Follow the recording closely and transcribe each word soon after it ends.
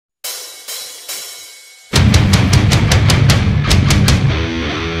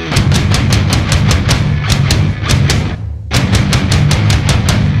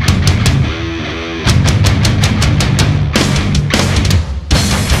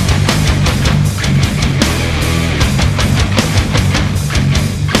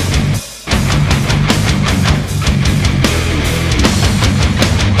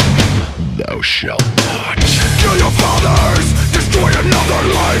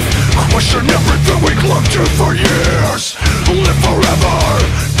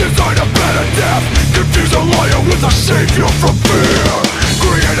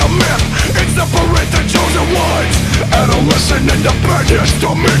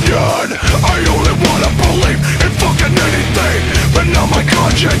opinion. I only wanna believe in fucking anything, but now my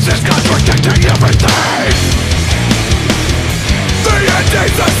conscience is contradicting everything. The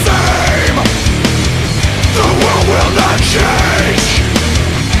ending's the same. The world will not change.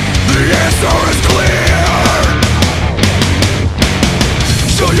 The answer is clear.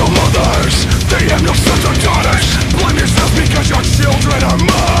 So your mothers, they have no sons or daughters. Blame yourselves because your children are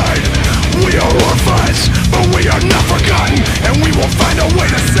mine. We are orphans, but we are not forgotten, and we will find a way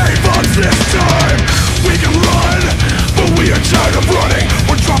to save us this time. We can run, but we are tired of running.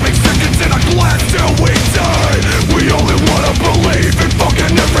 We're dropping seconds in a glass till we die. We only wanna believe in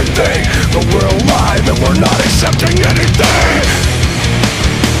fucking everything, but we're alive and we're not accepting anything.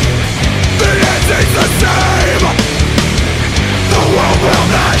 The ending's the same. The world will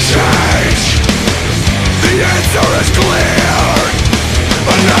not change. The answer is clear.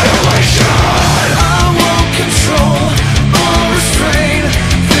 Annihilation. I won't control or restrain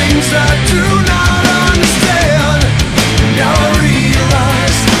things I do not understand. Now I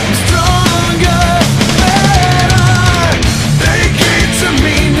realize I'm stronger than they came to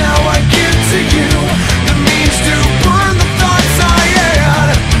me, now I give to you the means to burn the thoughts I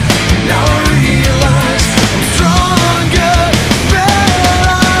had. Now I realize I'm stronger than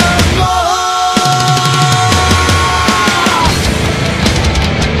ever.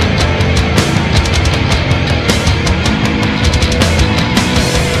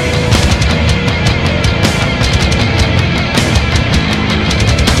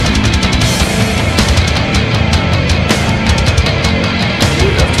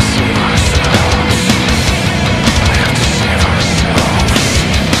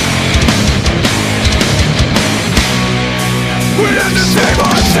 We have to save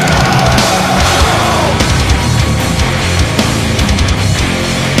ourselves.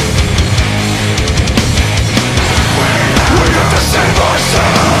 We have to save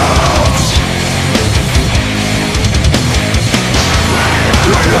ourselves.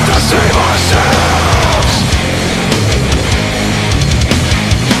 We have to save ourselves.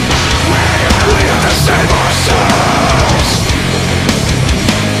 We have to save ourselves.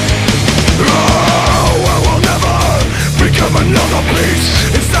 Oh, I will never become another piece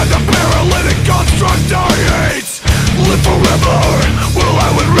inside the paralytic construct I hate. Live forever, well I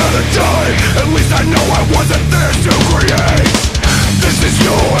would rather die. At least I know I wasn't there to create. This is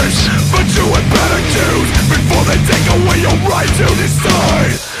yours, but do it better dude, before they take away your right to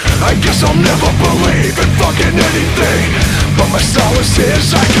decide. I guess I'll never believe in fucking anything, but my solace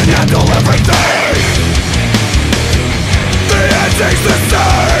is I can handle everything. The ending's the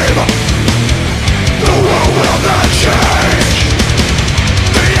same. The world will not change.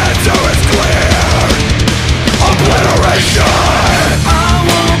 The answer is clear. Obliteration. I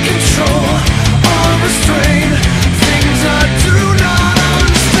won't control or restrain things I do not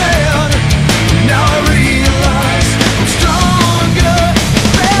understand. Now I realize I'm stronger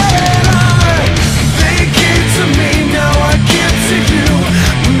than they came to me, now I give to you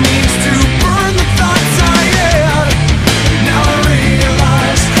the means to burn the thoughts I had. Now I realize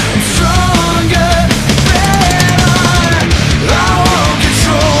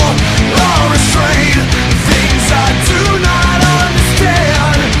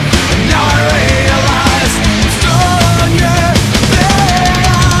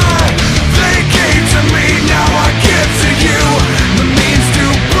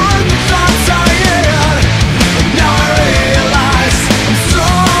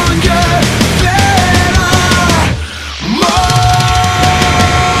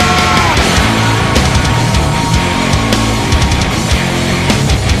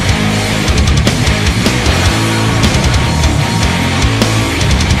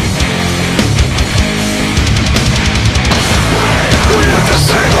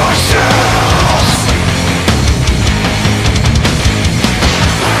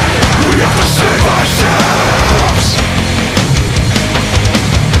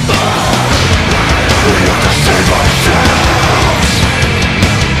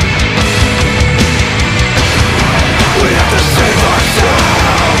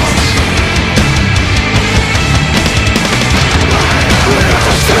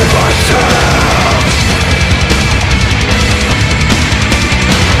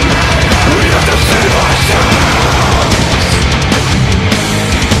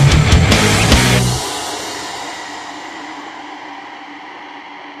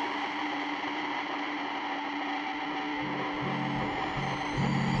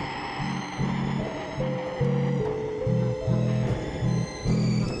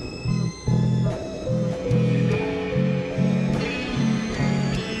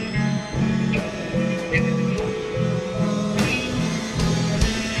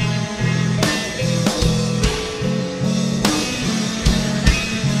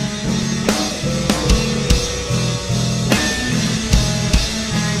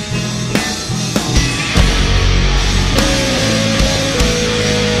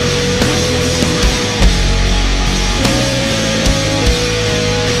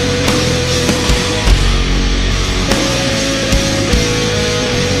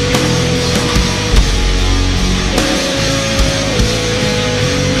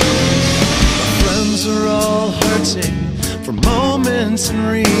sense and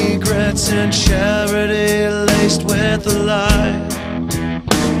regrets and charity laced with a lie.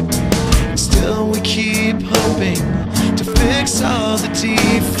 Still we keep hoping to fix all the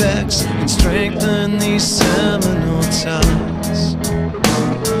defects and strengthen these seminal ties.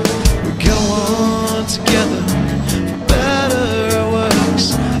 We go on together for better or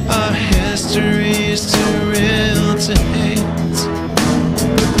worse. Our history's too real to hate.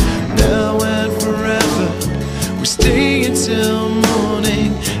 Now and forever we stay until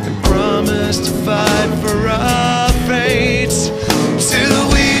morning and promise to fight for our fate till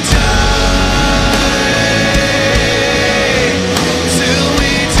we die. Till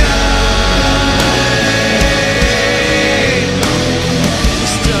we die. The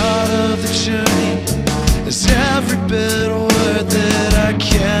start of the journey is every bit worth it. I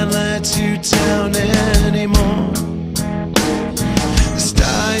can't let you down anymore. The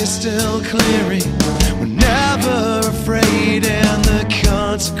sky is still clearing. We're never afraid, and the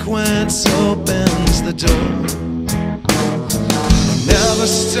consequence opens the door. I've never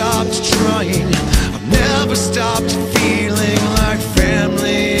stopped trying. I've never stopped feeling like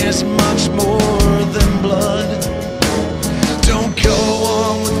family is much more than blood. Don't go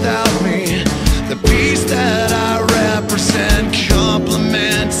on without me. The peace that I represent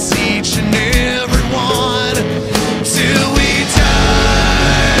complements each and every one till we die.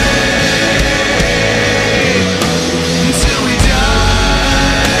 Till we die.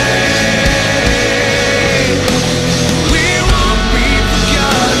 We won't be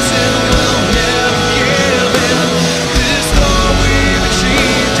forgotten. We'll never give in. This thought we've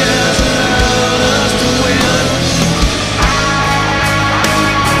achieved has allowed us to win.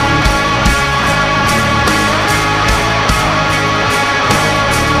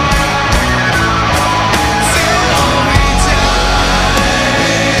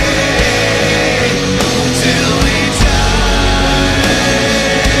 Till we die.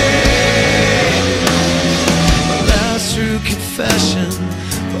 My last true confession,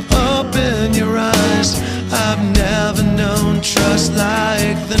 but open your eyes. I've never known trust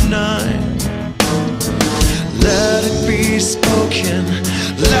like the night. Let it be spoken,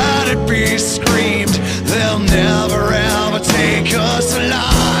 let it be screamed. They'll never ever take us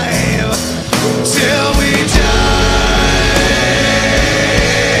alive till we die.